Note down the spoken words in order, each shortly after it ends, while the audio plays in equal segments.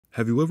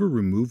Have you ever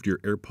removed your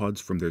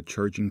AirPods from their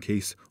charging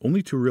case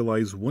only to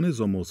realize one is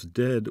almost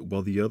dead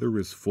while the other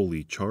is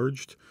fully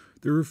charged?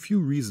 There are a few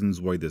reasons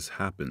why this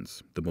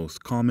happens, the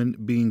most common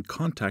being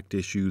contact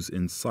issues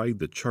inside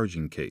the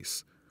charging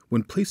case.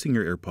 When placing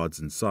your AirPods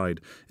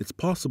inside, it's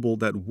possible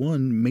that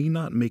one may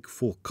not make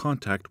full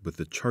contact with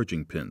the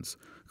charging pins,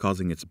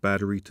 causing its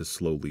battery to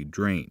slowly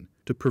drain.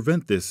 To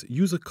prevent this,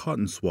 use a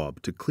cotton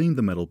swab to clean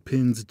the metal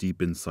pins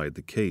deep inside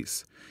the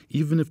case,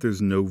 even if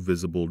there's no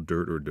visible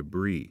dirt or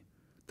debris.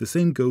 The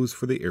same goes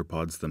for the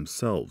AirPods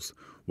themselves.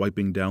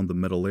 Wiping down the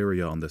metal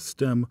area on the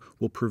stem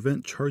will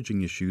prevent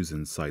charging issues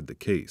inside the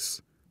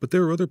case. But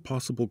there are other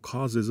possible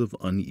causes of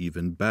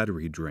uneven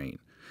battery drain.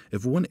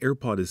 If one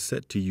AirPod is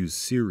set to use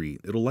Siri,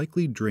 it'll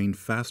likely drain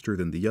faster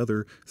than the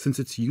other since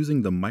it's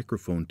using the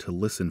microphone to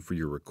listen for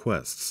your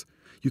requests.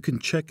 You can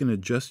check and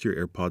adjust your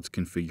AirPods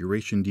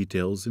configuration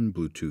details in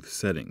Bluetooth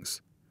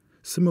settings.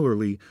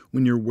 Similarly,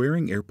 when you're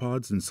wearing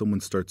AirPods and someone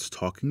starts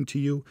talking to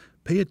you,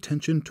 pay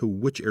attention to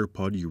which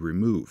AirPod you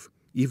remove.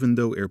 Even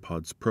though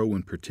AirPods Pro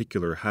in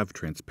particular have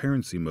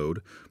transparency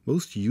mode,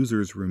 most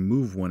users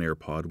remove one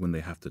AirPod when they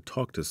have to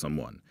talk to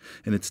someone,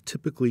 and it's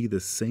typically the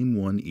same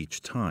one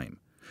each time.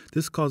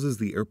 This causes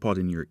the AirPod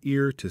in your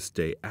ear to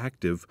stay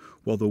active,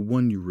 while the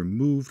one you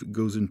removed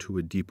goes into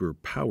a deeper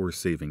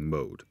power-saving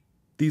mode.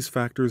 These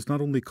factors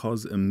not only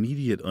cause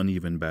immediate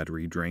uneven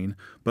battery drain,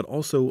 but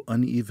also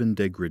uneven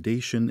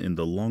degradation in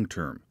the long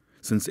term.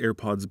 Since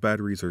AirPods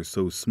batteries are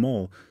so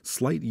small,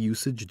 slight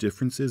usage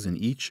differences in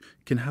each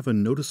can have a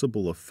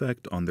noticeable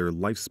effect on their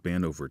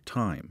lifespan over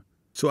time.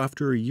 So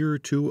after a year or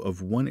two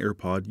of one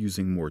AirPod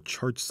using more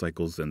charge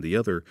cycles than the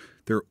other,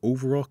 their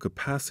overall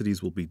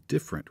capacities will be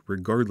different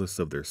regardless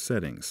of their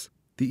settings.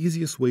 The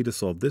easiest way to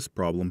solve this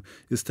problem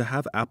is to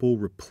have Apple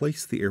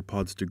replace the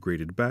AirPods'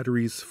 degraded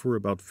batteries for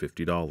about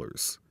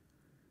 $50.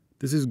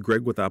 This is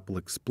Greg with Apple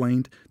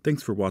Explained.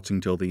 Thanks for watching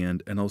till the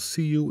end, and I'll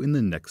see you in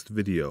the next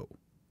video.